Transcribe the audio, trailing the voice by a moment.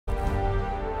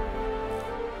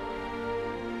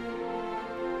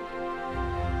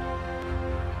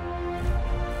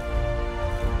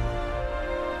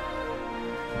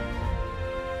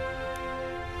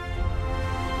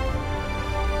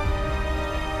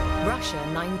Russia,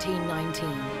 1919.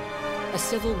 A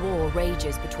civil war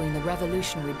rages between the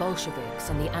revolutionary Bolsheviks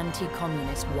and the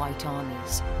anti-communist White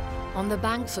Armies. On the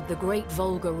banks of the Great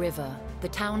Volga River, the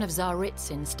town of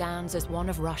Tsaritsyn stands as one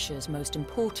of Russia's most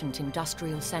important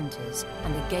industrial centers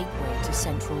and the gateway to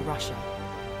central Russia.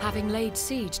 Having laid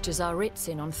siege to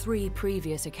Tsaritsyn on 3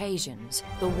 previous occasions,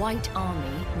 the White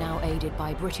Army, now aided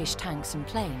by British tanks and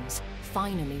planes,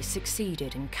 finally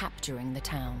succeeded in capturing the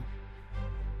town.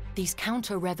 These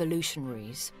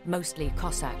counter-revolutionaries, mostly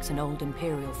Cossacks and old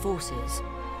imperial forces,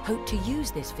 hoped to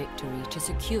use this victory to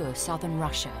secure southern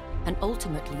Russia and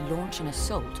ultimately launch an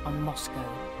assault on Moscow,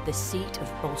 the seat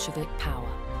of Bolshevik power.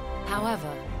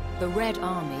 However, the Red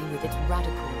Army, with its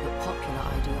radical but popular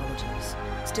ideologies,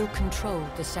 still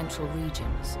controlled the central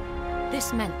regions.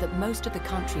 This meant that most of the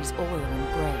country's oil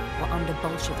and grain were under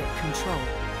Bolshevik control.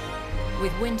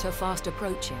 With winter fast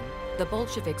approaching, the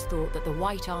Bolsheviks thought that the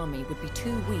White Army would be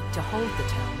too weak to hold the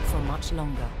town for much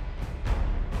longer.